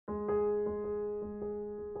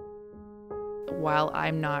while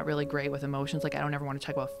I'm not really great with emotions, like I don't ever want to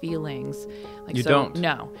talk about feelings. Like, You so, don't?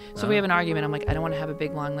 No. So we have an argument. I'm like, I don't want to have a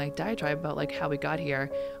big long like diatribe about like how we got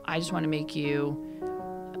here. I just want to make you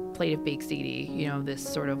a plate of baked ziti, you know, this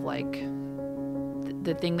sort of like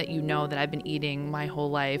the thing that you know that I've been eating my whole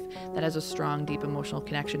life that has a strong, deep emotional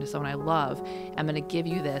connection to someone I love. I'm going to give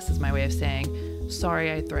you this as my way of saying,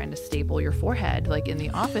 sorry, I threatened to staple your forehead like in the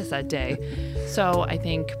office that day. So I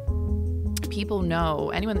think people know,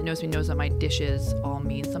 anyone that knows me knows that my dishes all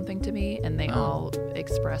mean something to me, and they all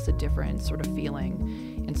express a different sort of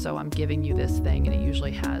feeling. And so I'm giving you this thing, and it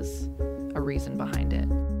usually has a reason behind it.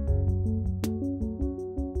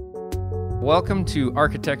 Welcome to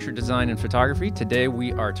Architecture, Design, and Photography. Today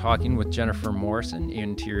we are talking with Jennifer Morrison,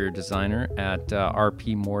 interior designer at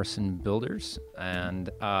RP Morrison Builders, and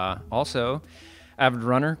also avid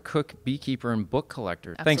runner, cook, beekeeper, and book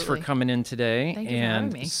collector. Absolutely. Thanks for coming in today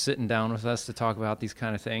and sitting down with us to talk about these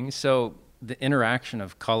kind of things. So the interaction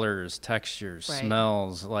of colors, textures,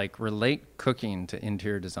 smells, like relate cooking to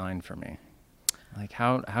interior design for me. Like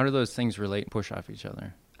how do those things relate and push off each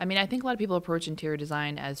other? I mean, I think a lot of people approach interior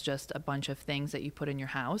design as just a bunch of things that you put in your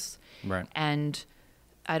house. Right. And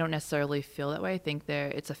I don't necessarily feel that way. I think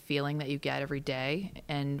it's a feeling that you get every day.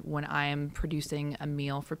 And when I am producing a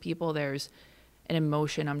meal for people, there's an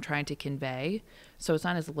emotion I'm trying to convey. So it's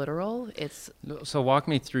not as literal. So walk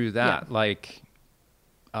me through that. Yeah. Like,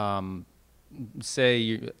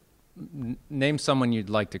 name someone you'd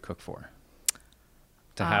like to cook for,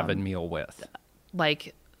 to have a meal with.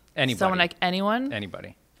 Like Anybody. someone like anyone?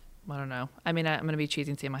 Anybody. I don't know. I mean, I'm going to be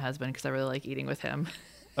cheesy and say my husband because I really like eating with him.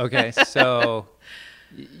 Okay, so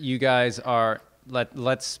you guys are,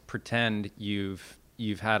 let's pretend you've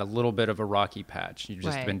had a little bit of a rocky patch. You've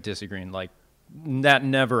just been disagreeing. Like, that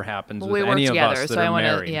never happens with any of us that are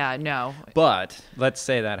married. Yeah, no. But let's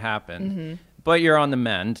say that happened. Mm-hmm. But you're on the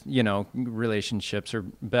mend, you know, relationships are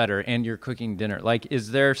better, and you're cooking dinner. Like,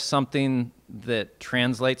 is there something that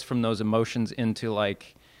translates from those emotions into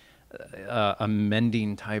like a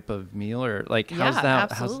mending type of meal, or like how's that?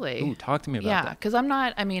 Absolutely. Talk to me about that. Yeah, because I'm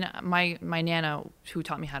not. I mean, my Nana who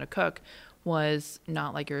taught me how to cook was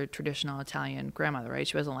not like your traditional Italian grandmother, right?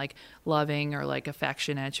 She wasn't like loving or like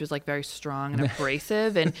affectionate. She was like very strong and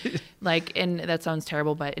abrasive, and like, and that sounds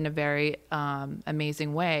terrible, but in a very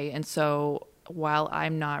amazing way. And so while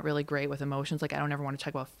I'm not really great with emotions, like I don't ever want to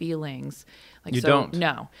talk about feelings. Like, You so, don't?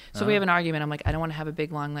 No. So we have an argument. I'm like, I don't want to have a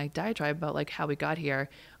big long like diatribe about like how we got here.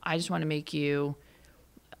 I just want to make you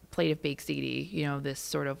a plate of baked ziti, you know, this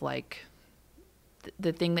sort of like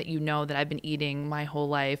the thing that you know that I've been eating my whole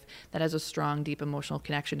life that has a strong, deep emotional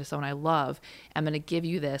connection to someone I love. I'm going to give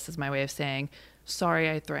you this as my way of saying, sorry,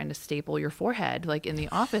 I threatened to staple your forehead like in the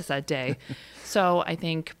office that day. So I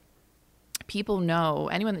think people know,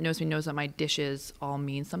 anyone that knows me knows that my dishes all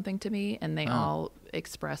mean something to me, and they all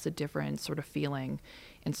express a different sort of feeling.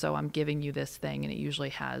 And so I'm giving you this thing, and it usually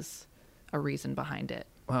has a reason behind it.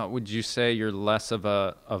 Well, would you say you're less of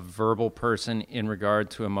a verbal person in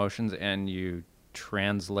regard to emotions, and you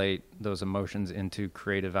translate those emotions into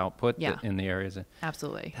creative output in the areas?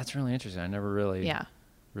 Absolutely. That's really interesting. I never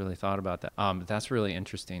really thought about that. That's really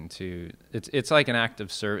interesting too. It's like an act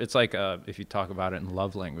of service. It's like if you talk about it in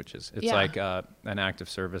love languages, it's like an act of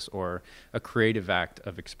service or a creative act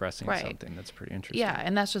of expressing something. That's pretty interesting. Yeah,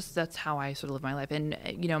 and that's how I sort of live my life. And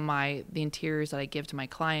you know, the interiors that I give to my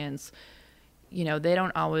clients, you know, they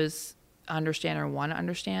don't always understand or want to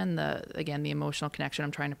understand the emotional connection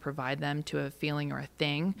I'm trying to provide them to a feeling or a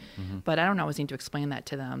thing. Mm-hmm. But I don't always need to explain that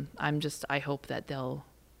to them. I hope that they'll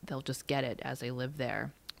just get it as they live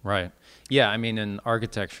there. Right. Yeah. I mean, in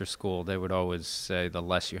architecture school, they would always say the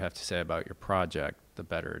less you have to say about your project, the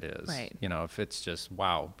better it is. Right. You know, if it's just,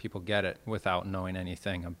 wow, people get it without knowing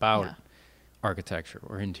anything about architecture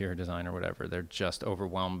or interior design or whatever. They're just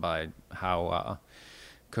overwhelmed by how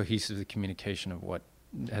cohesive the communication of what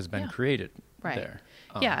has been created there.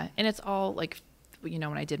 Yeah. And it's all like, you know,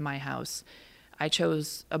 when I did my house, I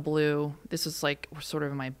chose a blue. This was like sort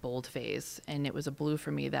of in my bold phase, and it was a blue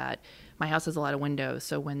for me that my house has a lot of windows.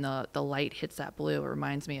 So when the light hits that blue, it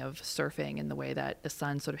reminds me of surfing and the way that the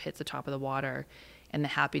sun sort of hits the top of the water and the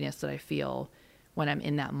happiness that I feel when I'm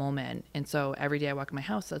in that moment. And so every day I walk in my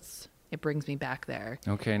house, it brings me back there.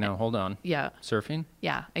 Okay, now hold on. Yeah. Surfing?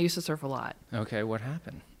 Yeah, I used to surf a lot. Okay, what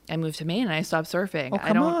happened? I moved to Maine and I stopped surfing. Oh,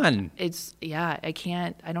 come on.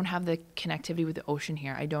 I don't have the connectivity with the ocean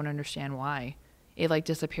here. I don't understand why. It like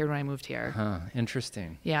disappeared when I moved here. Huh,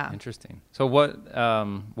 interesting. Yeah. Interesting. So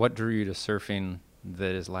what drew you to surfing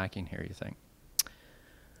that is lacking here, you think?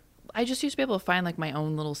 I just used to be able to find like my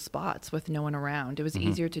own little spots with no one around. It was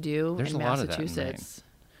easier to do There's in a lot of that in Massachusetts.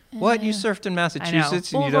 What? You surfed in I know.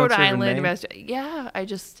 Massachusetts and Well, you don't Rhode surf in Island, Maine? yeah,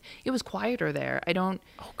 it was quieter there. I don't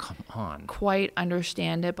Oh, come on. quite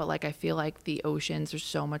understand it, but like I feel like the oceans, there's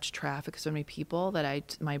so much traffic, so many people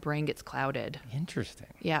that my brain gets clouded. Interesting.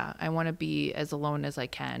 Yeah, I want to be as alone as I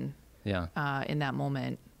can Yeah. in that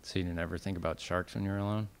moment. So you didn't ever think about sharks when you were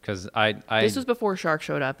alone? Because This was before sharks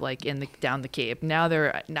showed up, like down the Cape. Now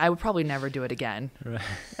I would probably never do it again. Right.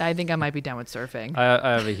 I think I might be done with surfing.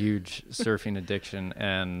 I have a huge surfing addiction,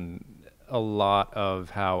 and a lot of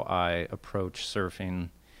how I approach surfing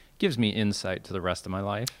gives me insight to the rest of my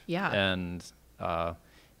life. Yeah. And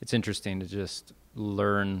it's interesting to just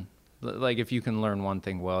learn. Like, if you can learn one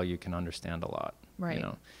thing well, you can understand a lot. Right. You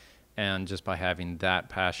know? And just by having that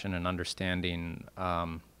passion and understanding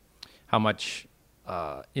how much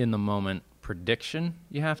in the moment prediction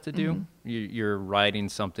you have to do, you're riding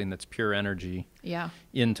something that's pure energy Yeah.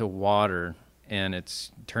 into water, and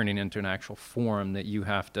it's turning into an actual form that you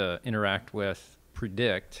have to interact with,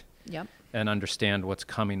 predict, Yep. and understand what's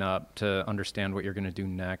coming up to understand what you're going to do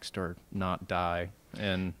next or not die.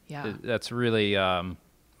 And Yeah. that's really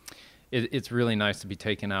it's really nice to be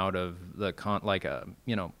taken out of the like a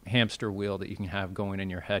hamster wheel that you can have going in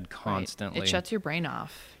your head constantly. Right. It shuts your brain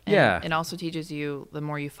off. And Yeah. it also teaches you the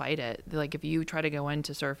more you fight it. Like if you try to go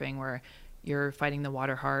into surfing where you're fighting the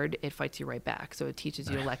water hard, it fights you right back. So it teaches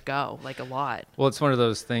you to let go, like a lot. Well, it's one of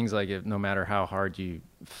those things, like, no matter how hard you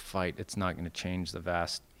fight, it's not going to change the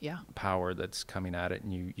vast Yeah. power that's coming at it,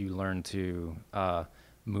 and you learn to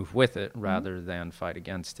move with it rather than fight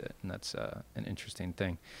against it, and that's an interesting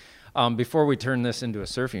thing. Before we turn this into a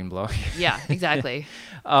surfing blog, Yeah, exactly.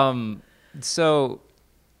 so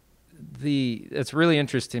it's really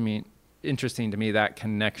interesting to me, that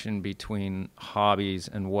connection between hobbies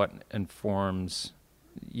and what informs,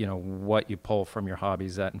 what you pull from your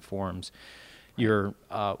hobbies, that informs your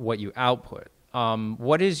what you output.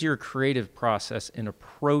 What is your creative process in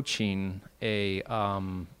approaching a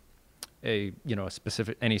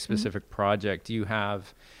specific project? Do you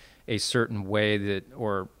have a certain way that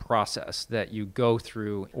or process that you go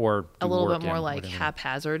through, or A little bit more in, like whatever?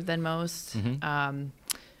 haphazard than most. Mm-hmm.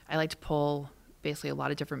 I like to pull basically a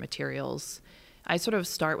lot of different materials. I sort of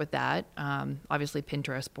start with that. Obviously,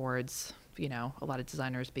 Pinterest boards, a lot of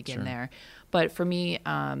designers begin Sure. there. But for me,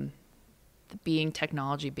 being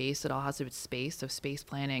technology based, it all has to do with space. So space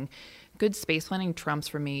planning, good space planning trumps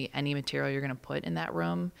for me any material you're going to put in that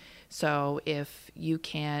room. So if you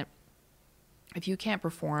can't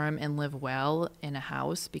perform and live well in a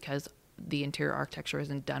house because the interior architecture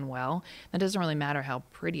isn't done well, that doesn't really matter how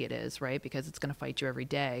pretty it is, right? Because it's going to fight you every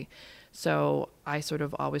day. So I sort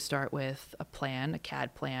of always start with a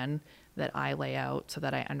CAD plan that I lay out so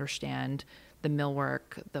that I understand the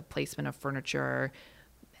millwork, the placement of furniture,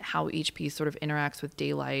 how each piece sort of interacts with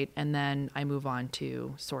daylight, and then I move on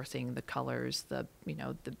to sourcing the colors, the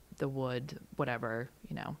wood, whatever,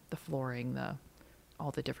 the flooring,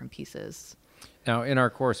 all the different pieces. Now, in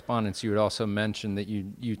our correspondence, you had also mentioned that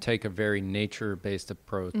you take a very nature-based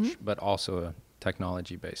approach, but also a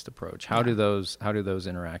technology-based approach. How do those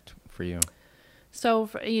interact for you? So,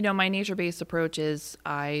 my nature-based approach is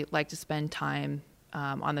I like to spend time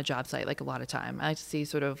on the job site, like a lot of time. I like to see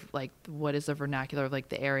sort of like what is the vernacular of like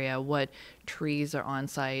the area, what trees are on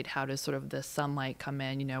site, how does sort of the sunlight come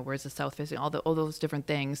in, where's the south facing, all those different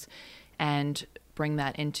things, and bring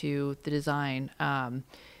that into the design.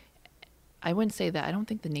 I wouldn't say that. I don't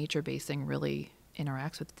think the nature-based thing really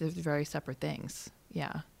interacts with. They're very separate things.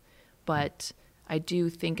 Yeah. But I do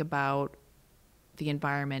think about the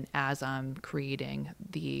environment as I'm creating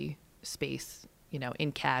the space,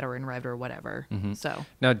 in CAD or in Revit or whatever. So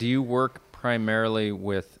Now, do you work primarily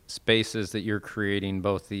with spaces that you're creating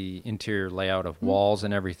both the interior layout of walls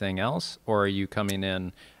and everything else, or are you coming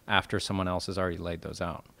in after someone else has already laid those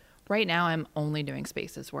out? right now I'm only doing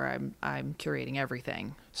spaces where I'm curating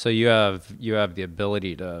everything. So you have the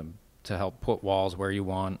ability to help put walls where you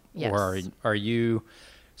want. Yes. Or are you?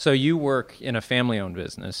 So you work in a family-owned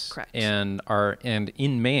business. Correct. And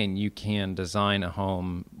in Maine you can design a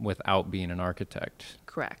home without being an architect.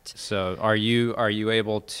 Correct. So are you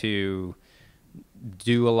able to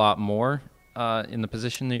do a lot more in the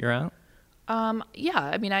position that you're at? Yeah,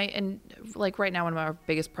 I mean, like right now, one of our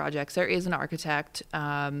biggest projects, there is an architect,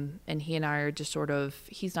 and he and I are just sort of,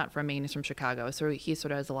 he's not from Maine, he's from Chicago. So he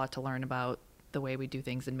sort of has a lot to learn about the way we do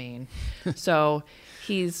things in Maine. So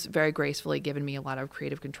he's very gracefully given me a lot of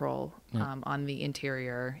creative control, on the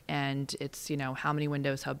interior, and it's, how many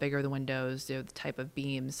windows, how big are the windows, the type of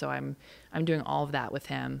beams. So I'm doing all of that with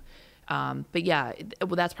him. But yeah,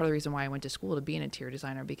 well, that's part of the reason why I went to school to be an interior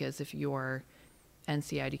designer, because if you're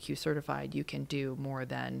NCIDQ certified, you can do more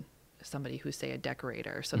than somebody who's, say, a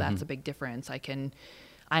decorator. So that's a big difference. I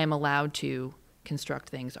am allowed to construct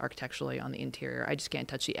things architecturally on the interior. I just can't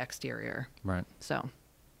touch the exterior. Right. So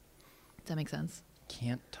does that make sense?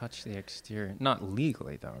 Can't touch the exterior. Not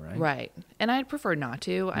legally, though, right? Right. And I'd prefer not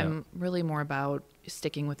to. Yeah. I'm really more about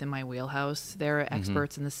sticking within my wheelhouse. There are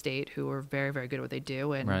experts in the state who are very, very good at what they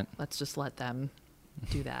do, and let's just let them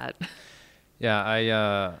do that.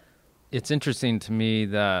 Yeah, it's interesting to me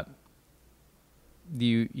that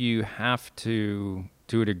you have to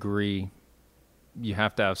a degree, you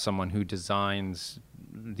have to have someone who designs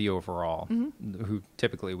the overall, who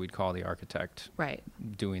typically we'd call the architect, Right.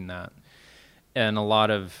 doing that. And a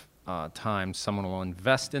lot of times someone will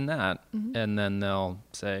invest in that, and then they'll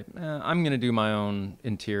say, I'm going to do my own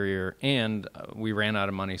interior, and we ran out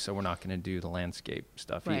of money, so we're not going to do the landscape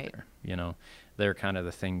stuff either. You know, they're kind of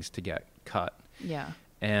the things to get cut. Yeah.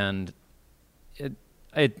 And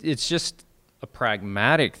it's just a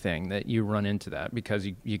pragmatic thing that you run into that, because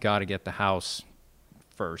you got to get the house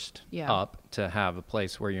first up to have a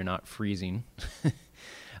place where you're not freezing.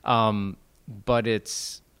 But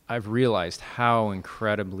I've realized how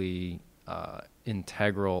incredibly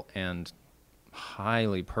integral and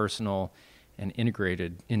highly personal and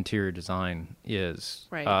integrated interior design is.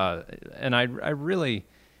 Right. And I really,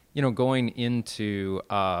 going into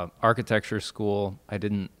architecture school, I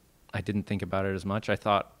didn't think about it as much. I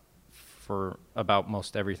thought about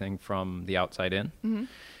most everything from the outside in.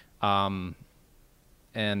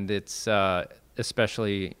 And it's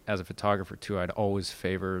especially as a photographer too, I'd always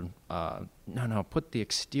favor no, put the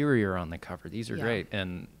exterior on the cover. These are great.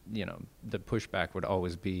 And the pushback would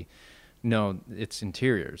always be, no, it's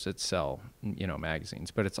interiors that sell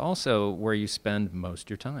magazines, but it's also where you spend most of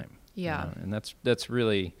your time. And that's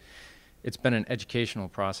really, it's been an educational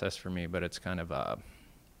process for me, but it's kind of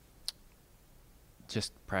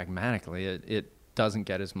just pragmatically it doesn't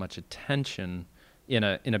get as much attention in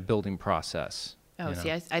a building process. Oh,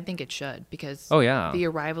 see, I think it should, because the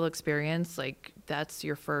arrival experience, like that's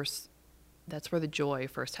where the joy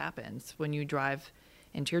first happens, when you drive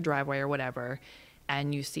into your driveway or whatever,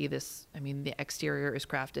 and you see this. I mean, the exterior is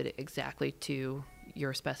crafted exactly to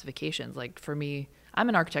your specifications. Like for me, I'm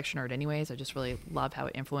an architecture nerd anyways. I just really love how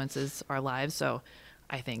it influences our lives. So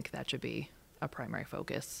I think that should be a primary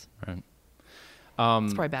focus. Right.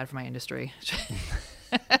 It's probably bad for my industry.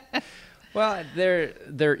 Well,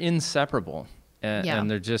 they're inseparable. And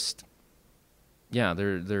they're just,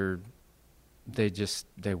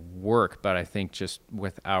 they work, but I think just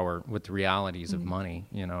with the realities of money,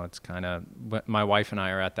 it's kind of, my wife and I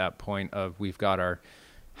are at that point of, we've got our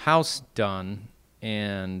house done,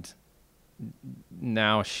 and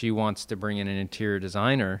now she wants to bring in an interior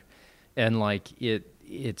designer, and like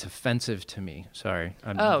it's offensive to me. Sorry.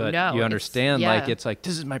 No. You understand, it's like,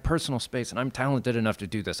 this is my personal space and I'm talented enough to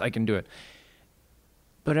do this. I can do it.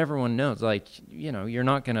 But everyone knows, like, you're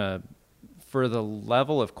not going to, for the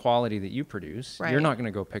level of quality that you produce, you're not going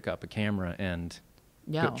to go pick up a camera and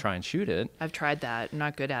try and shoot it. I've tried that. I'm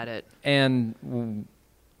not good at it. And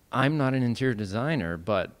I'm not an interior designer,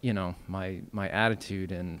 but, my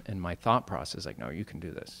attitude and my thought process, like, no, you can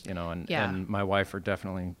do this, and my wife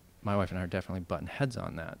and I are definitely butting heads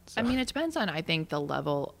on that. So. I mean, it depends on, I think, the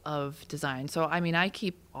level of design. So, I mean, I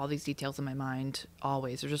keep all these details in my mind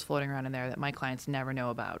always. They're just floating around in there that my clients never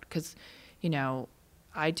know about. Because,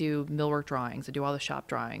 I do millwork drawings. I do all the shop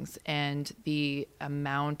drawings. And the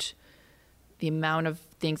amount of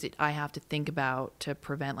things that I have to think about to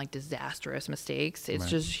prevent like disastrous mistakes, it's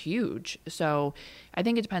just huge. So I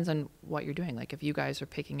think it depends on what you're doing. Like if you guys are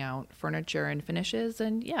picking out furniture and finishes,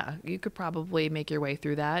 and you could probably make your way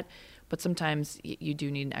through that. But sometimes you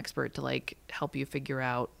do need an expert to like help you figure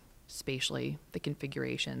out spatially the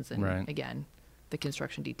configurations and again, the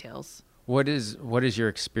construction details. What is your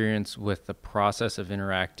experience with the process of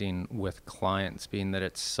interacting with clients, being that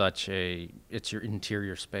it's your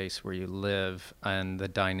interior space where you live, and the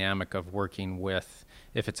dynamic of working with,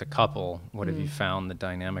 if it's a couple, what have you found the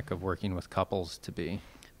dynamic of working with couples to be?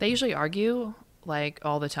 They usually argue like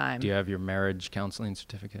all the time. Do you have your marriage counseling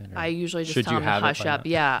certificate? I usually just tell them to hush up.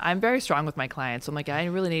 Yeah, I'm very strong with my clients. I'm like, I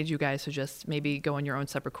really need you guys to just maybe go in your own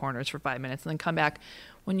separate corners for 5 minutes and then come back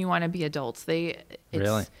when you want to be adults.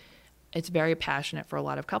 Really? It's very passionate for a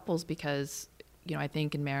lot of couples because, I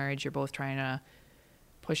think in marriage, you're both trying to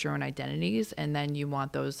push your own identities, and then you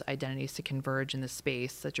want those identities to converge in the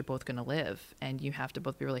space that you're both going to live, and you have to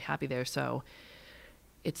both be really happy there. So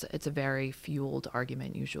it's a very fueled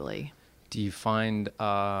argument usually. Do you find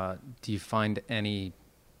any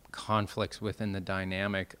conflicts within the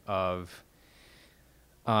dynamic of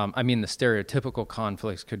I mean, the stereotypical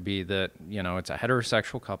conflicts could be that, it's a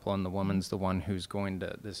heterosexual couple and the woman's the one who's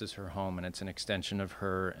this is her home and it's an extension of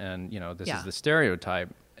her. And, this is the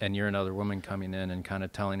stereotype. And you're another woman coming in and kind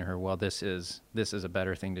of telling her, well, this is a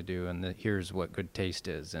better thing to do. And here's what good taste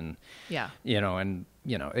is. And,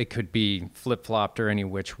 it could be flip-flopped or any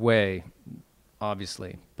which way,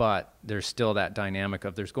 obviously. But there's still that dynamic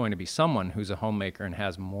of there's going to be someone who's a homemaker and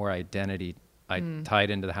has more identity tied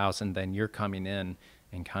into the house. And then you're coming in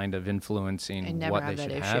and kind of influencing what they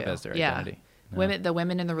should have as their identity. No. The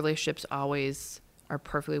women in the relationships always are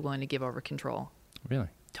perfectly willing to give over control. Really?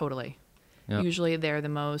 Totally. Yep. Usually they're the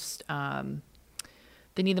most,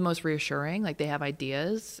 they need the most reassuring. Like they have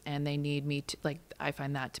ideas and they need me to, like, I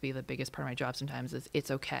find that to be the biggest part of my job sometimes is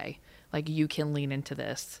it's okay. Like you can lean into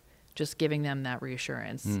this, just giving them that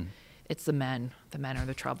reassurance. It's the men are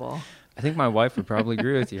the trouble. I think my wife would probably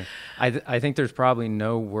agree with you. I think there's probably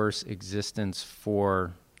no worse existence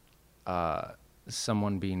for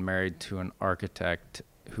someone being married to an architect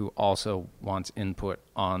who also wants input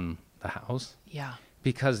on the house. Yeah.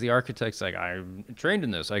 Because the architect's like, I'm trained in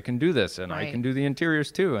this, I can do this, and I can do the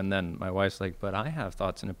interiors too. And then my wife's like, but I have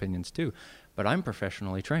thoughts and opinions too. But I'm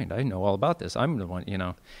professionally trained. I know all about this. I'm the one,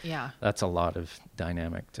 Yeah. That's a lot of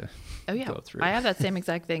dynamic to go through. I have that same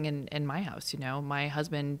exact thing in my house. My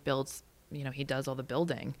husband builds, he does all the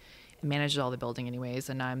building and manages all the building anyways.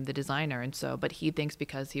 And I'm the designer. And so, but he thinks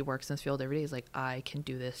because he works in this field every day, he's like, I can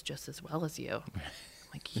do this just as well as you.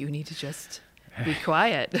 Like, you need to just be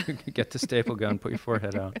quiet. Get the staple gun, put your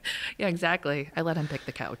forehead out. Yeah, exactly. I let him pick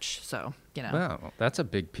the couch. So, Wow, that's a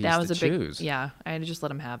big piece to choose. Yeah, I had to just let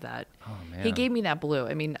him have that. Oh, man. He gave me that blue.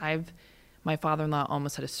 I mean, my father-in-law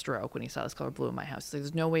almost had a stroke when he saw this color blue in my house. He's like,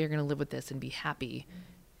 there's no way you're going to live with this and be happy.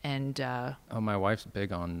 And my wife's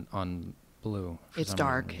big on blue. It's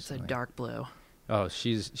dark. It's a dark blue. Oh,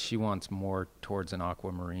 she wants more towards an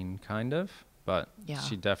aquamarine kind of, but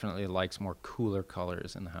she definitely likes more cooler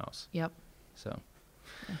colors in the house. Yep. So,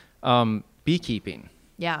 beekeeping.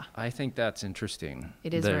 Yeah. I think that's interesting.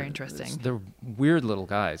 It is very interesting. They're weird little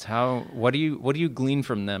guys. What do you glean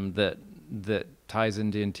from them that ties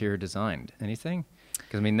into interior design? Anything?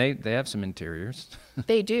 Because I mean, they have some interiors.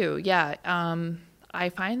 They do. Yeah. I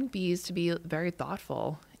find bees to be very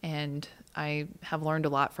thoughtful, and I have learned a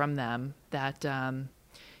lot from them that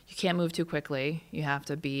you can't move too quickly. You have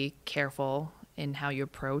to be careful in how you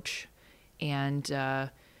approach, and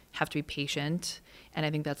have to be patient. And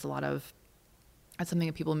I think that's something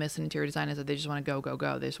that people miss in interior design is that they just want to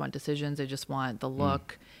go. They just want decisions. They just want the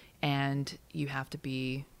look. And you have to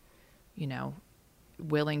be,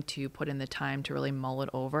 willing to put in the time to really mull it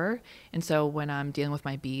over. And so when I'm dealing with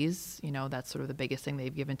my bees, that's sort of the biggest thing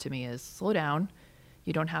they've given to me is slow down.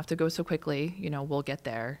 You don't have to go so quickly. We'll get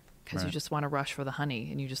there because you just want to rush for the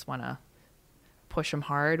honey and you just want to push them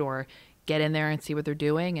hard or get in there and see what they're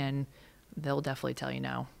doing. And they'll definitely tell you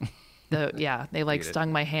no. They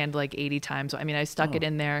stung my hand like 80 times. I mean, I stuck it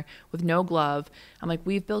in there with no glove. I'm like,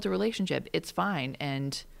 we've built a relationship. It's fine.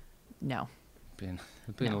 And no. Being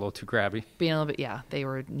a little too crabby. Being a little bit, they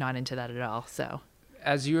were not into that at all. So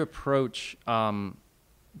as you approach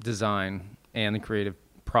design and the creative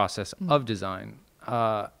process of design,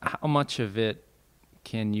 how much of it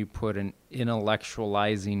can you put an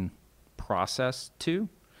intellectualizing process to?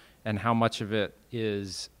 And how much of it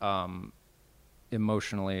is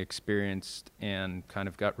emotionally experienced and kind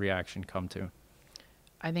of gut reaction come to?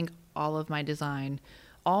 I think all of my design,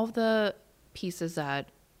 all of the pieces that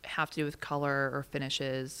have to do with color or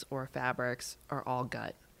finishes or fabrics are all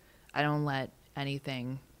gut. I don't like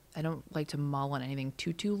to mull on anything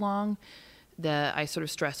too long. I sort of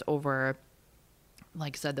stress over,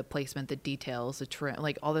 like I said, the placement, the details, the trim,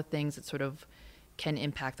 like all the things that sort of can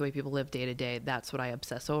impact the way people live day to day. That's what I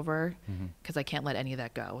obsess over because I can't let any of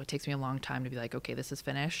that go. It takes me a long time to be like, okay, this is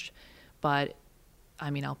finished. But I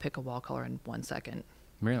mean, I'll pick a wall color in 1 second.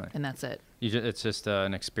 Really? And that's it. It's just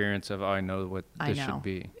an experience of, I know what this should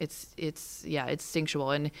be. It's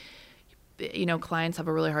instinctual. And, clients have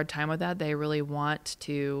a really hard time with that. They really want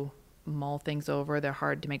to mull things over. They're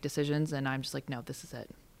hard to make decisions. And I'm just like, no, this is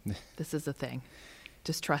it. This is the thing.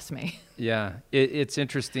 Just trust me. Yeah. It's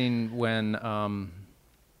interesting when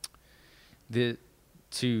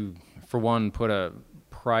for one, put a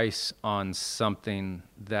price on something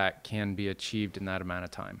that can be achieved in that amount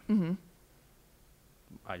of time. Mm-hmm.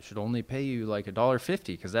 I should only pay you like $1.50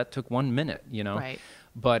 because that took 1 minute, Right.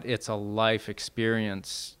 But it's a life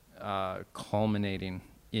experience culminating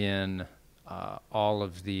in all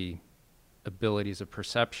of the abilities of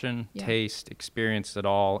perception, taste, experience that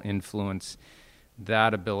all influence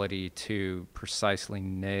that ability to precisely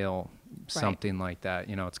nail something like that.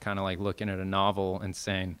 You know, it's kind of like looking at a novel and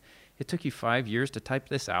saying, it took you 5 years to type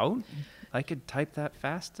this out. I could type that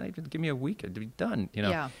fast. Give me a week, it'd be done. You know,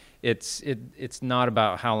 Yeah. it's not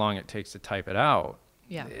about how long it takes to type it out.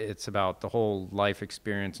 Yeah. It's about the whole life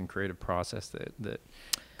experience and creative process that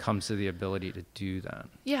comes to the ability to do that.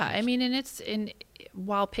 Yeah, I mean, and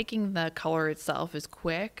while picking the color itself is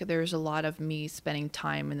quick, there's a lot of me spending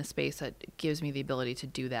time in the space that gives me the ability to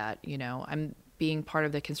do that. You know, I'm being part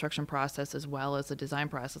of the construction process as well as the design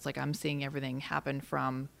process. Like, I'm seeing everything happen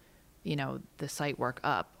from, you know, the site work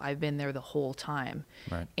up. I've been there the whole time.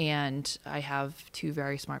 Right. And I have two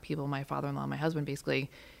very smart people, my father-in-law and my husband, basically,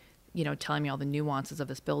 you know, telling me all the nuances of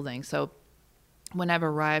this building. So when I've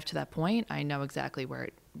arrived to that point, I know exactly what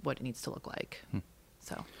it needs to look like.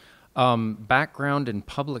 So, background in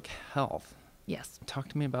public health. yes. Talk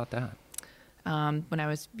to me about that. When I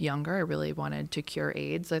was younger, I really wanted to cure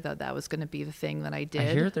AIDS. I thought that was going to be the thing that I did.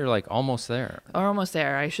 I hear they're like almost there. Or almost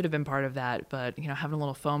there. I should have been part of that, but, you know, having a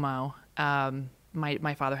little FOMO.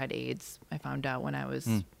 My father had AIDS. I found out when I was,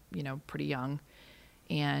 you know, pretty young.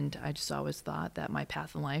 And I just always thought that my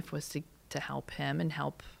path in life was to help him and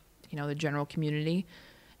help, you know, the general community.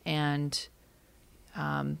 And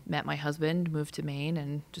met my husband, moved to Maine,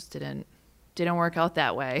 and just didn't work out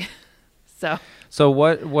that way. So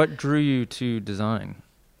what drew you to design?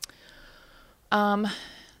 Honestly,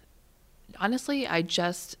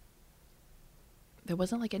 there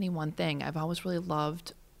wasn't like any one thing. I've always really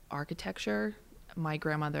loved architecture. My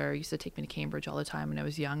grandmother used to take me to Cambridge all the time when I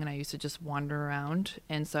was young, and I used to just wander around.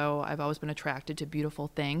 And so I've always been attracted to beautiful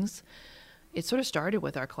things. It sort of started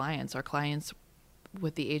with our clients. Our clients,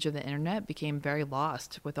 with the age of the internet, became very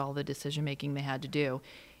lost with all the decision making they had to do.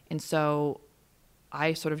 And so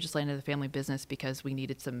I sort of just landed the family business because we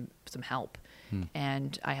needed some help.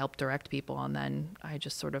 And I helped direct people. And then I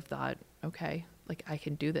just sort of thought, okay, like, I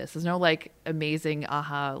can do this. There's no like amazing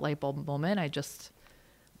aha light bulb moment. I just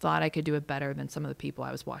thought I could do it better than some of the people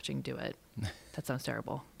I was watching do it. That sounds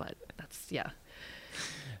terrible, but that's, yeah.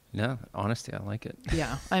 No, honesty, I like it.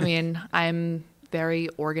 Yeah. I mean, I'm very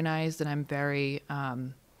organized, and I'm very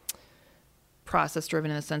process driven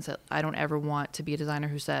in the sense that I don't ever want to be a designer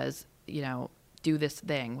who says, you know, do this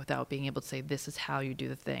thing without being able to say, this is how you do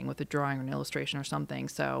the thing with a drawing or an illustration or something.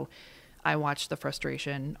 So I watched the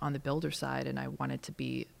frustration on the builder side, and I wanted to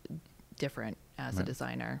be different as a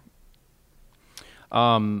designer.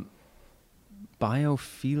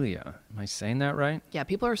 Biophilia. Am I saying that right? Yeah,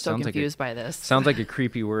 people are so confused by this. Sounds like a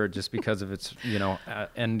creepy word just because of its, you know,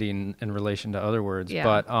 ending in relation to other words. Yeah.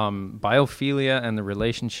 But biophilia and the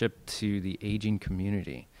relationship to the aging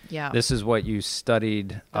community. Yeah. This is what you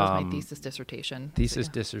studied. That was my thesis dissertation.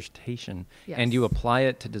 Dissertation. Yes. And you apply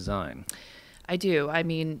it to design. I do. I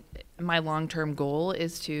mean, my long-term goal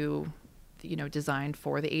is to, you know, design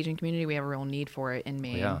for the aging community. We have a real need for it in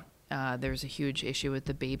Maine. Yeah. There's a huge issue with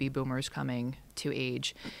the baby boomers coming to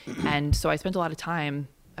age. And so I spent a lot of time.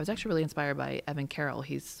 I was actually really inspired by Evan Carroll.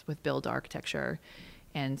 He's with Build Architecture.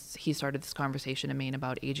 And he started this conversation in Maine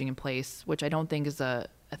about aging in place, which I don't think is a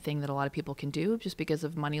thing that a lot of people can do just because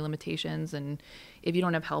of money limitations. And if you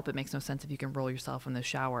don't have help, it makes no sense if you can roll yourself in the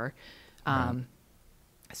shower. Right.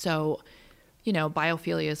 So, you know,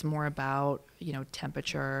 biophilia is more about, you know,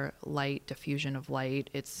 temperature, light, diffusion of light.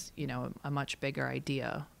 It's, you know, a much bigger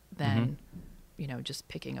idea than, you know, just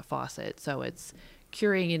picking a faucet. So it's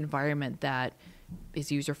curating an environment that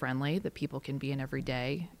is user-friendly, that people can be in every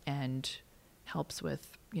day, and helps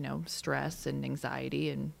with, you know, stress and anxiety,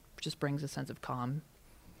 and just brings a sense of calm.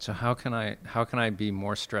 So how can I be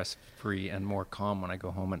more stress-free and more calm when I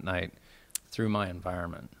go home at night through my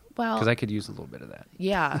environment? Well, because I could use a little bit of that.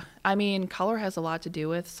 Yeah. I mean, color has a lot to do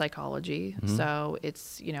with psychology. So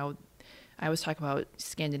it's, you know, I always talk about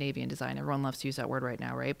Scandinavian design. Everyone loves to use that word right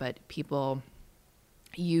now, right? But people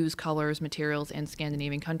use colors, materials in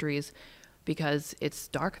Scandinavian countries because it's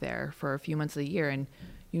dark there for a few months of the year, and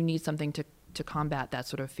you need something to combat that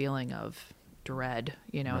sort of feeling of dread,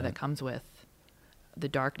 you know, that comes with the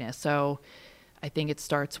darkness. So I think it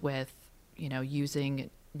starts with, you know, using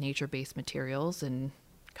nature-based materials and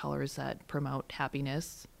colors that promote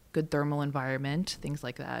happiness, good thermal environment, things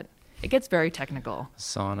like that. It gets very technical.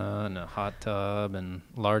 Sauna and a hot tub and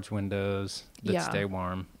large windows that stay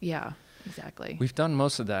warm. Yeah, exactly. We've done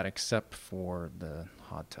most of that except for the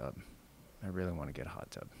hot tub. I really want to get a hot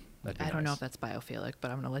tub. I don't know if that's biophilic, but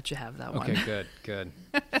I'm going to let you have that one. Okay, good.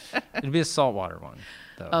 It'd be a saltwater one,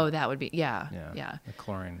 though. Oh, that would be, yeah. The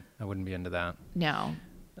chlorine, I wouldn't be into that. No.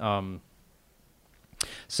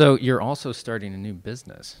 So you're also starting a new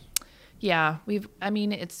business. Yeah,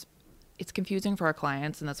 it's it's confusing for our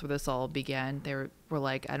clients, and that's where this all began. Were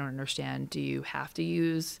like, I don't understand. Do you have to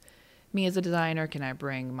use me as a designer? Can I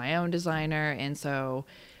bring my own designer? And so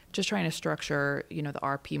just trying to structure, the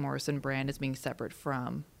RP Morrison brand as being separate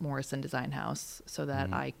from Morrison Design House so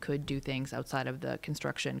that I could do things outside of the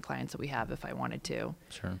construction clients that we have if I wanted to.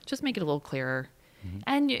 Sure. Just make it a little clearer.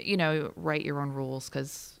 And, write your own rules,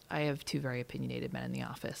 because I have two very opinionated men in the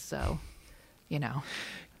office. So,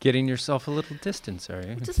 Getting yourself a little distance, are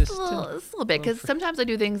you? just a little bit, because sometimes I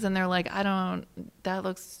do things and they're like,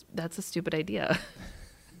 that's a stupid idea.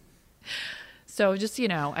 So just,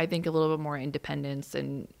 I think a little bit more independence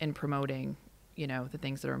in promoting, the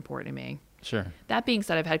things that are important to me. Sure. That being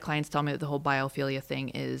said, I've had clients tell me that the whole biophilia thing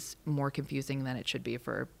is more confusing than it should be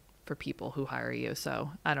for people who hire you. So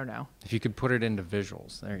I don't know. If you could put it into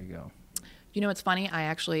visuals, there you go. It's funny. I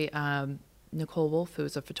actually, Nicole Wolf,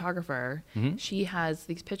 who's a photographer, she has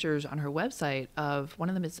these pictures on her website of, one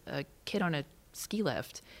of them is a kid on a ski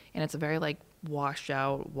lift, and it's a very like washed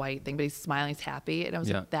out white thing, but he's smiling, he's happy. And I was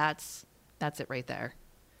like, that's it right there.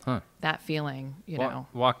 Huh. That feeling,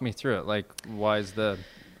 Walk me through it. Like, why is the...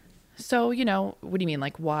 So, what do you mean?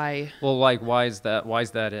 Like, why? Well, like, why is that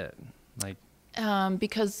it? Like...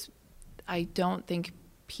 Because I don't think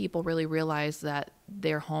people really realize that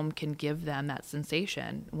their home can give them that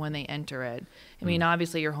sensation when they enter it. I mean,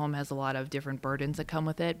 obviously your home has a lot of different burdens that come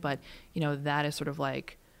with it, but, that is sort of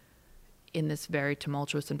like, in this very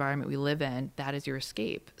tumultuous environment we live in, that is your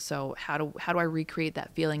escape. So how do I recreate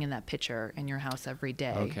that feeling in that picture in your house every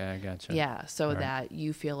day? Okay, I gotcha. Yeah, so that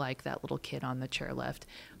you feel like that little kid on the chairlift.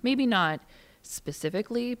 Maybe not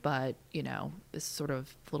specifically, but, this sort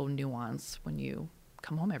of little nuance when you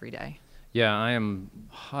come home every day. Yeah, I am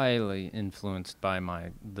highly influenced by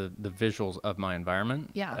the visuals of my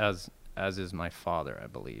environment. Yeah. As is my father, I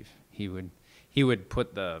believe. He would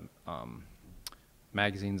put the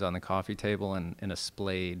magazines on the coffee table in a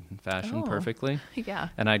splayed fashion perfectly. Yeah.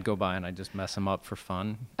 And I'd go by and I'd just mess him up for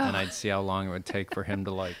fun. And I'd see how long it would take for him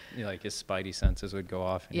to like his spidey senses would go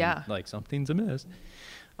off. And like something's amiss.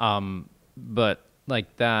 But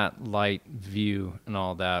like that light view and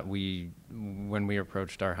all that, when we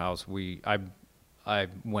approached our house, I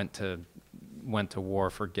went to war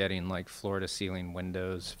for getting like floor to ceiling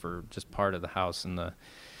windows for just part of the house in the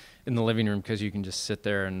living room, because you can just sit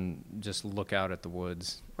there and just look out at the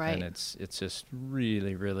woods. Right. And it's just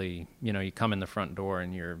really, really, you come in the front door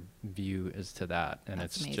and your view is to that. And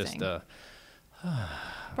That's it's amazing. just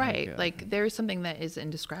right. Like there's something that is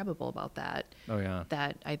indescribable about that. Oh yeah.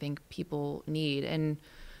 That I think people need. And,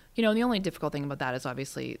 the only difficult thing about that is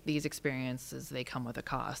obviously these experiences, they come with a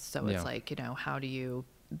cost. So it's like, how do you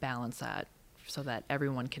balance that so that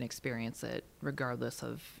everyone can experience it regardless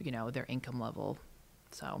of, their income level?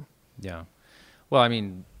 So. Yeah. Well, I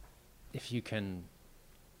mean, if you can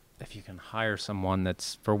hire someone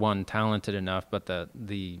that's, for one, talented enough, but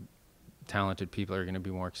the talented people are going to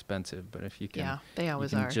be more expensive. But if you can, they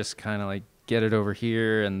always are. Just kind of like get it over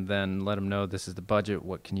here and then let them know this is the budget.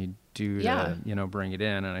 What can you do to, bring it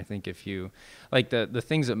in? And I think if you, like the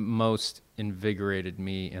things that most invigorated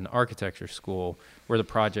me in architecture school were the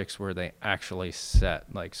projects where they actually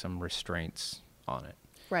set like some restraints on it.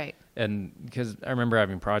 Right. And because I remember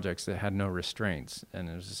having projects that had no restraints, and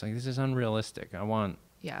it was just like, this is unrealistic. You can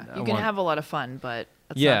have a lot of fun, but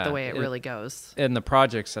that's not the way it really goes. And the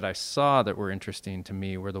projects that I saw that were interesting to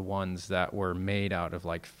me were the ones that were made out of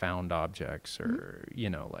like found objects or,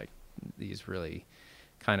 like these really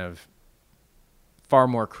kind of far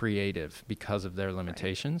more creative because of their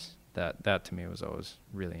limitations. Right. That to me was always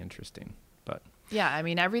really interesting. But yeah, I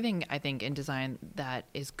mean, everything I think in design that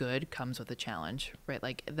is good comes with a challenge, right?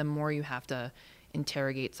 Like the more you have to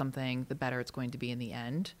interrogate something, the better it's going to be in the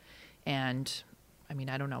end. And I mean,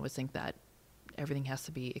 I don't always think that everything has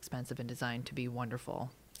to be expensive in design to be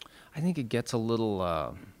wonderful. I think it gets a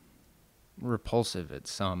little repulsive at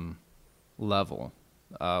some level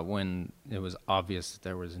when it was obvious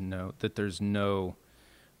that there's no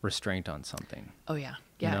restraint on something. Oh yeah,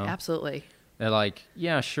 absolutely. They're like,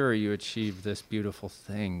 yeah, sure, you achieved this beautiful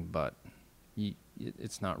thing, but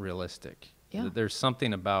it's not realistic. Yeah. There's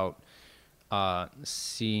something about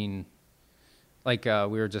seeing, like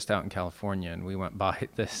we were just out in California and we went by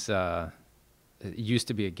this, it used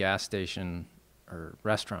to be a gas station or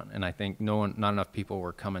restaurant, and I think not enough people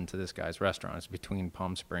were coming to this guy's restaurant. It's between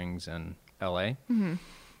Palm Springs and L.A. Mm-hmm.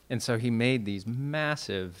 And so he made these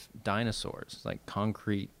massive dinosaurs, like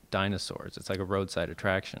concrete dinosaurs. It's like a roadside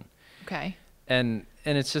attraction. Okay. And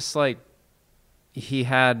it's just like he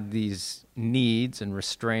had these needs and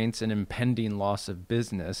restraints and impending loss of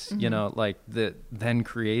business, like that then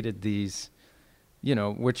created these,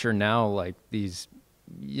 which are now like these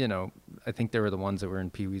I think they were the ones that were in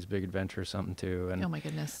Pee-wee's Big Adventure or something too. And oh my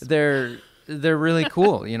goodness. They're really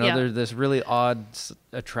cool. Yeah. They're this really odd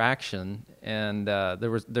attraction, and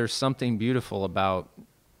there's something beautiful about,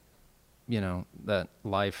 that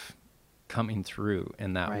life coming through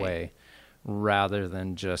in that Right. way, rather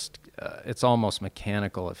than just, it's almost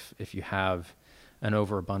mechanical if you have an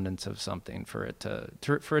overabundance of something for it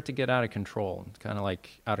to get out of control, kind of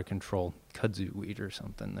like out of control kudzu weed or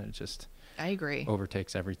something that just I agree.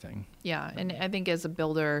 overtakes everything. Yeah. And I think as a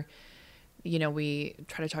builder, we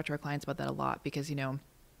try to talk to our clients about that a lot because,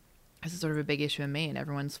 this is sort of a big issue in Maine.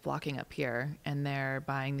 Everyone's flocking up here and they're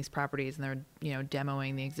buying these properties and they're,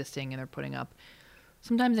 demoing the existing and they're putting up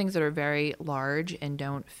sometimes things that are very large and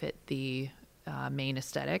don't fit the Maine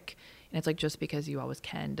aesthetic. And it's like, just because you always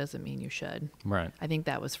can doesn't mean you should. Right. I think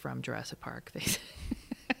that was from Jurassic Park.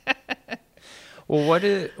 Well,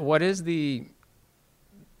 what is the,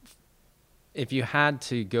 if you had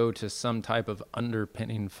to go to some type of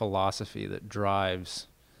underpinning philosophy that drives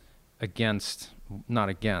not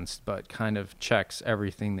against, but kind of checks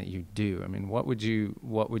everything that you do? I mean, what would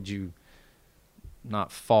you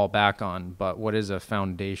not fall back on, but what is a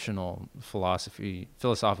foundational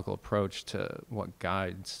philosophical approach to what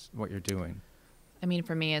guides what you're doing? I mean,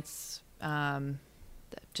 for me, it's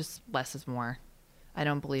just less is more. I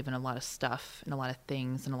don't believe in a lot of stuff and a lot of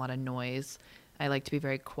things and a lot of noise. I like to be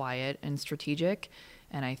very quiet and strategic.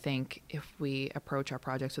 And I think if we approach our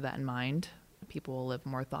projects with that in mind, people will live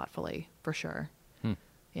more thoughtfully, for sure.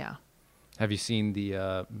 Yeah. Have you seen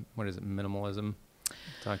the, minimalism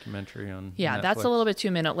documentary on Netflix? That's a little bit too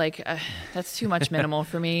that's too much minimal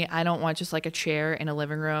for me. I don't want just like a chair in a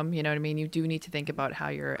living room. You know what I mean? You do need to think about how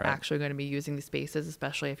you're actually going to be using the spaces,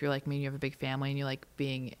 especially if you're like me and you have a big family and you like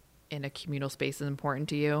being in a communal space is important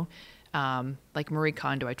to you. Like Marie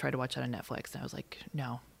Kondo, I tried to watch that on Netflix and I was like,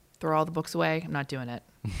 no, throw all the books away. I'm not doing it.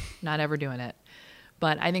 Not ever doing it.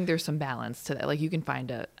 But I think there's some balance to that. Like you can find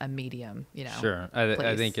a medium, Sure.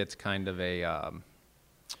 I think it's kind of a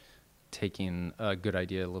taking a good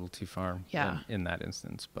idea a little too far in that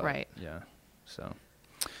instance. But, right. Yeah. So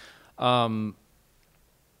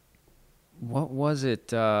what was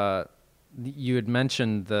it? You had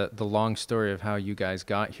mentioned the long story of how you guys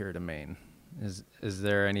got here to Maine. Is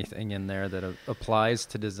there anything in there that applies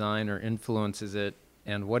to design or influences it?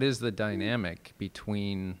 And what is the dynamic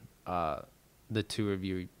between the two of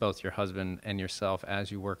you, both your husband and yourself, as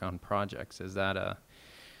you work on projects? Is that a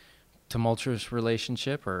tumultuous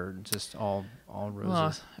relationship or just all roses?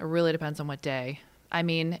 Well, it really depends on what day. I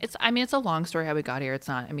mean, it's a long story how we got here. It's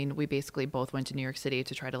not, I mean, we basically both went to New York City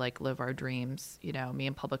to try to like live our dreams, me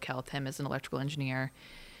in public health, him as an electrical engineer.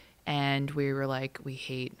 And we were like, we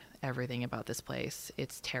hate everything about this place.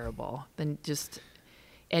 It's terrible.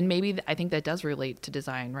 And maybe I think that does relate to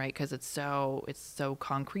design, right? Because it's so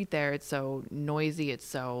concrete there. It's so noisy. It's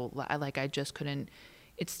so like I just couldn't.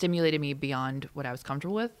 It stimulated me beyond what I was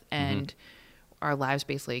comfortable with, and our lives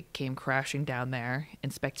basically came crashing down there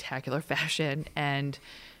in spectacular fashion. And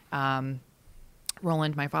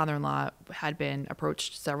Roland, my father-in-law, had been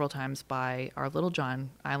approached several times by our Little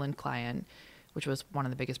John Island client, which was one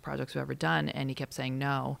of the biggest projects we've ever done, and he kept saying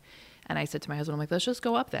no. And I said to my husband, I'm like, let's just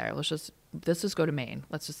go up there. Let's just go to Maine.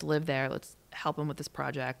 Let's just live there. Let's help him with this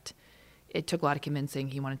project. It took a lot of convincing.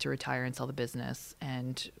 He wanted to retire and sell the business.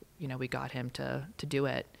 And, we got him to do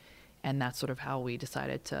it. And that's sort of how we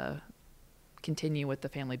decided to continue with the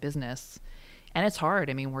family business. And it's hard.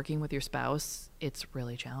 I mean, working with your spouse, it's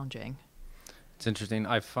really challenging. It's interesting.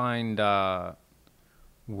 I find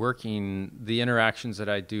working, the interactions that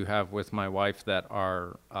I do have with my wife that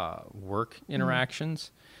are work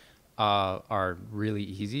interactions, are really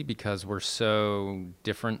easy because we're so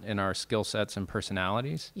different in our skill sets and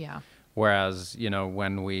personalities. Yeah. Whereas,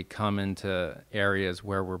 when we come into areas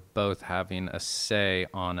where we're both having a say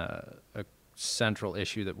on a central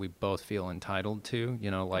issue that we both feel entitled to,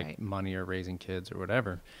 like money or raising kids or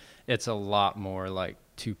whatever, it's a lot more like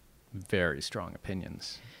two very strong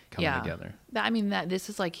opinions coming together. I mean, this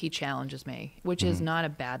is like he challenges me, which is not a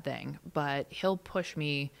bad thing, but he'll push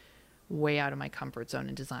me way out of my comfort zone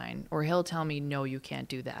in design, or he'll tell me, no, you can't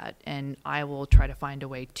do that. And I will try to find a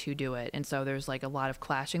way to do it. And so there's like a lot of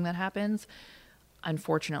clashing that happens.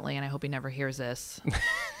 Unfortunately, and I hope he never hears this,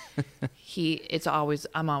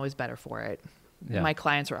 I'm always better for it. Yeah. My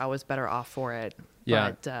clients are always better off for it.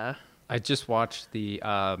 Yeah. But, I just watched the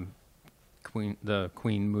Queen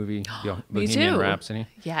movie, Me Bohemian too. Rhapsody.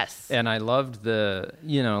 Yes. And I loved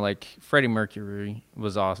like Freddie Mercury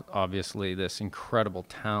was obviously this incredible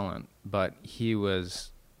talent, but he was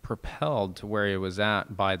propelled to where he was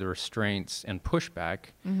at by the restraints and pushback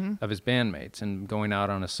of his bandmates. And going out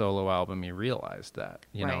on a solo album, he realized that,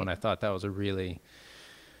 you know, and I thought that was a really,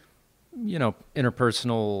 you know,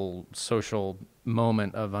 interpersonal, social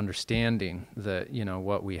moment of understanding that, you know,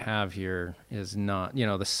 what we have here is not, you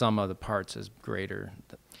know, the sum of the parts is greater.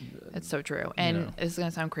 It's so true. And it's going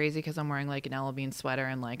to sound crazy because I'm wearing like an Ella Bean sweater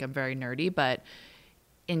and like I'm very nerdy, but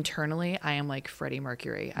internally I am like Freddie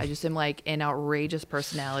Mercury. I just am like an outrageous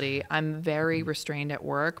personality. I'm very restrained at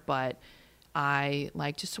work, but I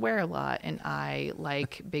like to swear a lot and I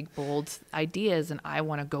like big, bold ideas and I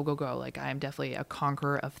want to go. Like I'm definitely a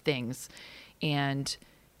conqueror of things. And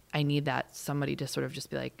I need that somebody to sort of just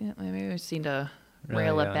be like, maybe we just need to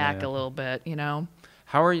rail it back a little bit, you know?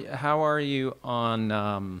 How are you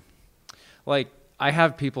on, like, I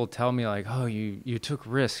have people tell me like, oh, you took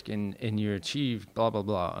risk and you achieved blah, blah,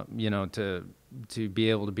 blah, you know, to be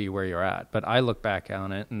able to be where you're at. But I look back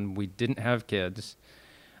on it and we didn't have kids.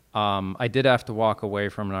 I did have to walk away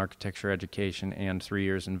from an architecture education and 3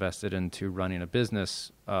 years invested into running a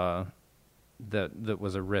business that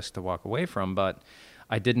was a risk to walk away from. But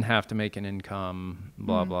I didn't have to make an income,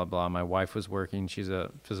 blah, blah, blah. My wife was working. She's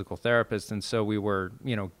a physical therapist. And so we were,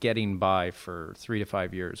 you know, getting by for 3 to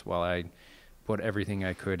 5 years while I put everything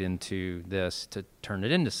I could into this to turn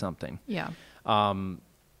it into something. Yeah. I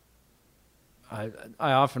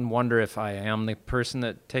often wonder if I am the person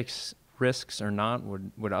that takes risks or not.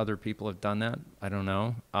 Would other people have done that? I don't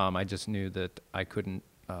know. I just knew that I couldn't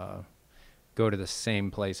go to the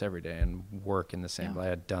same place every day and work in the same way. I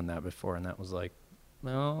had done that before, and that was like,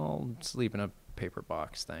 well, sleep in a paper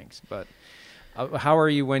box, thanks. But how are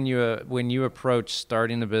you when you approach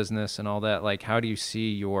starting a business and all that? Like, how do you see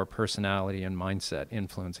your personality and mindset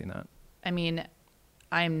influencing that? I mean,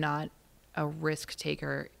 I'm not a risk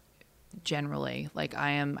taker generally. Like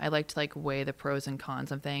I like to like weigh the pros and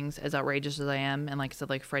cons of things, as outrageous as I am. And like I said,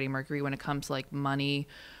 like Freddie Mercury, when it comes to like money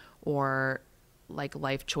or like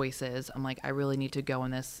life choices, I'm like, I really need to go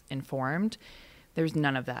in this informed. There's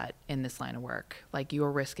none of that in this line of work. Like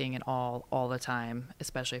you're risking it all the time,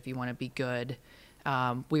 especially if you want to be good.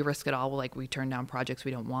 We risk it all. Like we turn down projects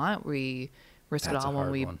we don't want. We risk it all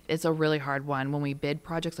when it's a really hard one. When we bid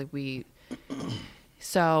projects, like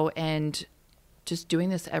and just doing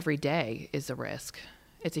this every day is a risk.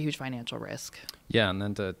 It's a huge financial risk. Yeah. And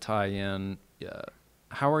then to tie in,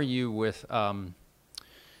 how are you with kind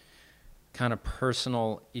of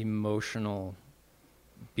personal, emotional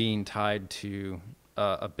being tied to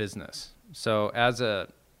a business? So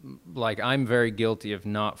I'm very guilty of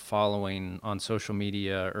not following on social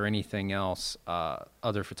media or anything else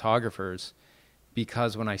other photographers,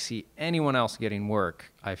 because when I see anyone else getting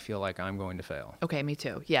work, I feel like I'm going to fail. Okay, me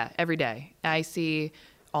too. Yeah, every day. I see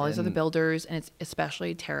all these other builders, and it's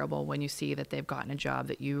especially terrible when you see that they've gotten a job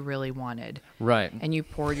that you really wanted. Right. And you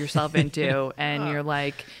poured yourself into, and you're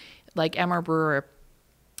like MR Brewer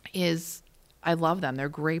is... I love them. They're a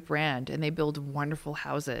great brand, and they build wonderful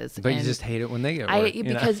houses. But you just hate it when they get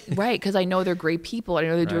work. Because I know they're great people. I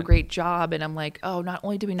know they do a great job, and I'm like, oh, not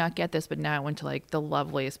only did we not get this, but now I went to like the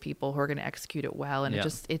loveliest people who are going to execute it well, and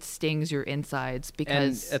it stings your insides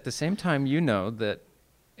because. And at the same time, you know that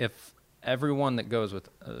if everyone that goes with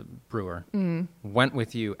a brewer went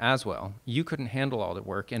with you as well, you couldn't handle all the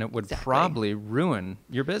work, and it would probably ruin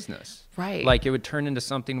your business. Right. Like it would turn into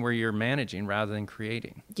something where you're managing rather than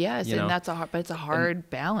creating. Yes, and that's it's a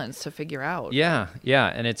hard balance to figure out. Yeah,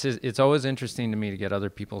 and it's always interesting to me to get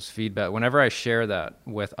other people's feedback. Whenever I share that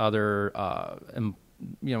with other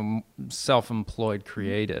self-employed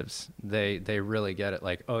creatives, they really get it.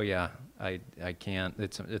 Like, oh yeah, I can't.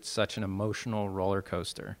 It's such an emotional roller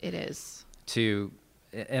coaster. It is.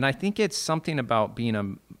 And I think it's something about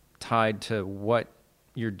being tied to what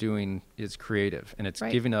you're doing is creative, and it's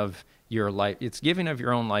giving of your life. It's giving of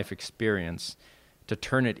your own life experience to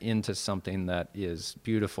turn it into something that is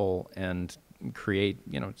beautiful and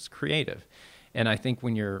it's creative. And I think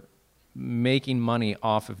when you're making money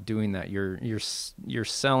off of doing that, you're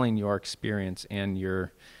selling your experience and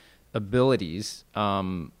your abilities.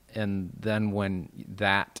 And then when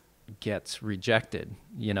that gets rejected,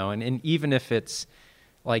 and even if it's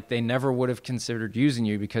like they never would have considered using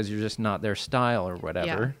you because you're just not their style or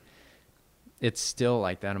whatever, it's still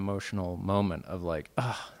like that emotional moment of like,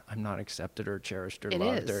 I'm not accepted or cherished or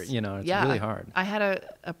loved. Or, it's really hard. I had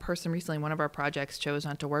a person recently, one of our projects chose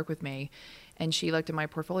not to work with me, and she looked at my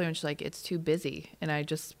portfolio and she's like, it's too busy. And I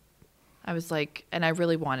was like, and I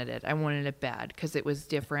really wanted it. I wanted it bad because it was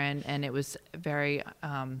different and it was very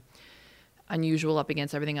unusual up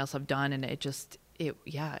against everything else I've done. And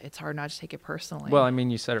it's hard not to take it personally. Well, I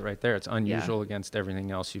mean, you said it right there. It's unusual against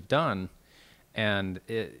everything else you've done. And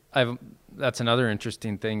that's another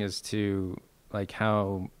interesting thing is to like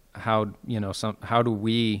how how do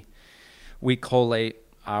we collate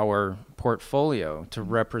our portfolio to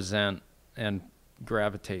represent and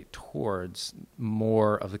gravitate towards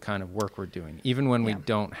more of the kind of work we're doing, even when we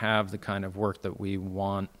don't have the kind of work that we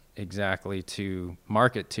want exactly to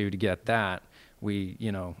market to get that. We,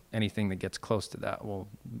 anything that gets close to that, we'll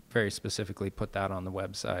very specifically put that on the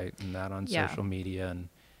website and that on social media and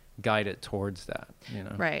guide it towards that,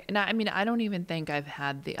 Right. And I don't even think I've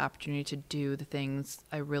had the opportunity to do the things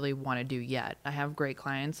I really want to do yet. I have great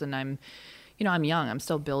clients and I'm young. I'm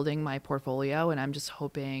still building my portfolio, and I'm just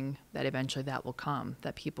hoping that eventually that will come,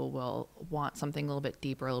 that people will want something a little bit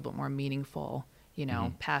deeper, a little bit more meaningful,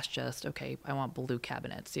 past just, okay, I want blue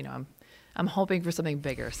cabinets. I'm hoping for something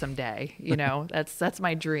bigger someday. That's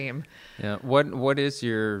my dream. Yeah. What is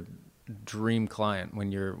your dream client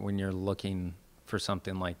when you're looking for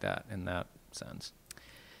something like that in that sense?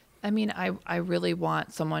 I really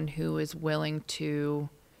want someone who is willing to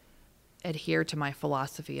adhere to my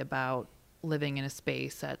philosophy about living in a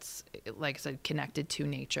space that's, like I said, connected to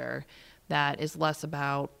nature, that is less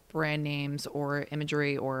about brand names or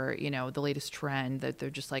imagery or, the latest trend, that they're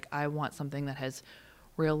just like, I want something that has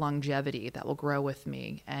real longevity, that will grow with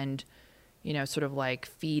me and, sort of like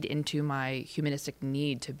feed into my humanistic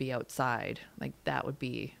need to be outside. Like that would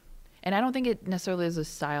be, and I don't think it necessarily is a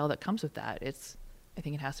style that comes with that. I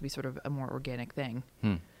think it has to be sort of a more organic thing.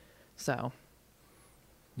 So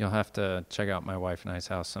you'll have to check out my wife and I's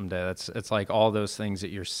house someday. It's like all those things that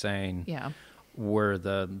you're saying were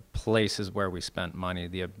the places where we spent money,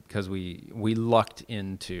 because we lucked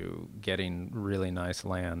into getting really nice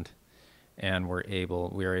land, and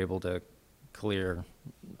we were able to clear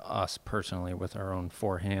us personally with our own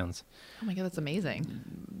 4 hands. Oh my God, that's amazing.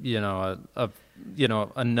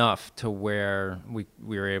 Enough to where we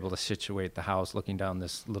were able to situate the house looking down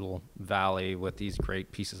this little valley with these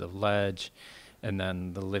great pieces of ledge. And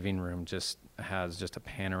then the living room just has just a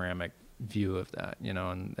panoramic view of that,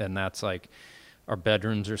 and that's like, our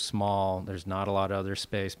bedrooms are small. There's not a lot of other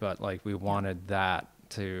space, but like we wanted that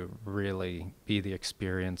to really be the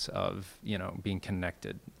experience of, being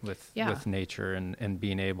connected with nature and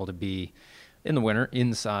being able to be in the winter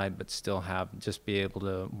inside, but still be able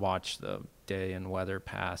to watch the day and weather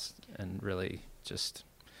pass and really just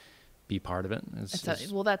be part of it. That's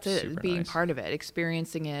it, being nice. Part of it,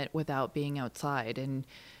 experiencing it without being outside. And,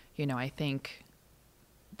 I think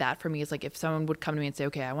that for me is like, if someone would come to me and say,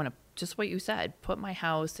 okay, I want to, just what you said, put my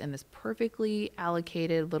house in this perfectly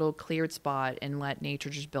allocated little cleared spot and let nature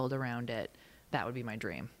just build around it, that would be my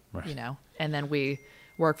dream, right. And then we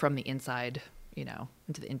work from the inside,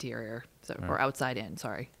 into the interior, or outside in,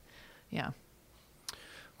 sorry. Yeah.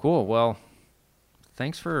 Cool. Well,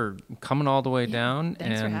 thanks for coming all the way down.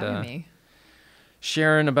 Thanks for having me.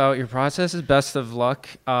 Sharing about your processes. Best of luck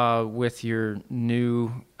with your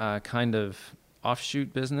new kind of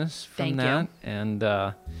offshoot business from that. And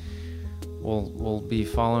we'll be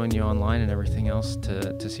following you online and everything else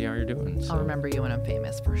to see how you're doing. So. I'll remember you when I'm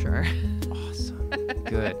famous for sure. Awesome.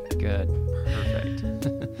 Good. Perfect.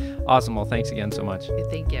 Awesome. Well, thanks again so much.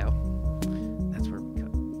 Thank you.